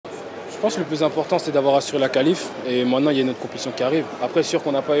pense que le plus important, c'est d'avoir assuré la qualif. Et maintenant, il y a une autre compétition qui arrive. Après, sûr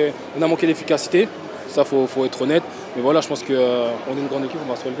qu'on on a manqué d'efficacité. Ça, faut être honnête. Mais voilà, je pense qu'on est une grande équipe, on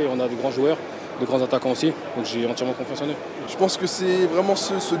va se relever. On a des grands joueurs, de grands attaquants aussi. Donc j'ai entièrement confiance en eux. Je pense que c'est vraiment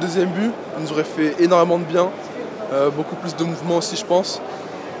ce deuxième but qui nous aurait fait énormément de bien. Beaucoup plus de mouvement aussi, je pense.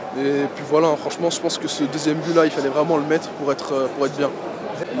 Et puis voilà, franchement, je pense que ce deuxième but-là, il fallait vraiment le mettre pour être bien.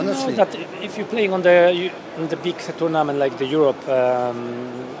 Honestly, that if you're playing on the big tournament like the Europe,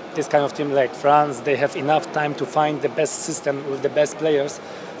 this kind of team like France, they have enough time to find the best system with the best players.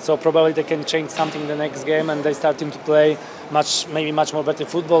 So probably they can change something in the next game, and they starting to play maybe much more better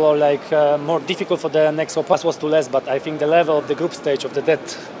football, or like more difficult for the next opponent was too less. But I think the level of the group stage of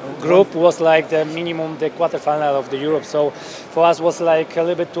that group was like the minimum, the quarterfinal of the Europe. So for us was like a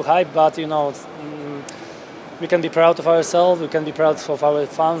little bit too high, but you know. We can be proud of ourselves, we can be proud of our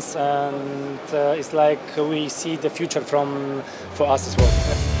fans, and it's like we see the future for us as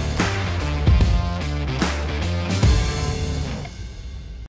well.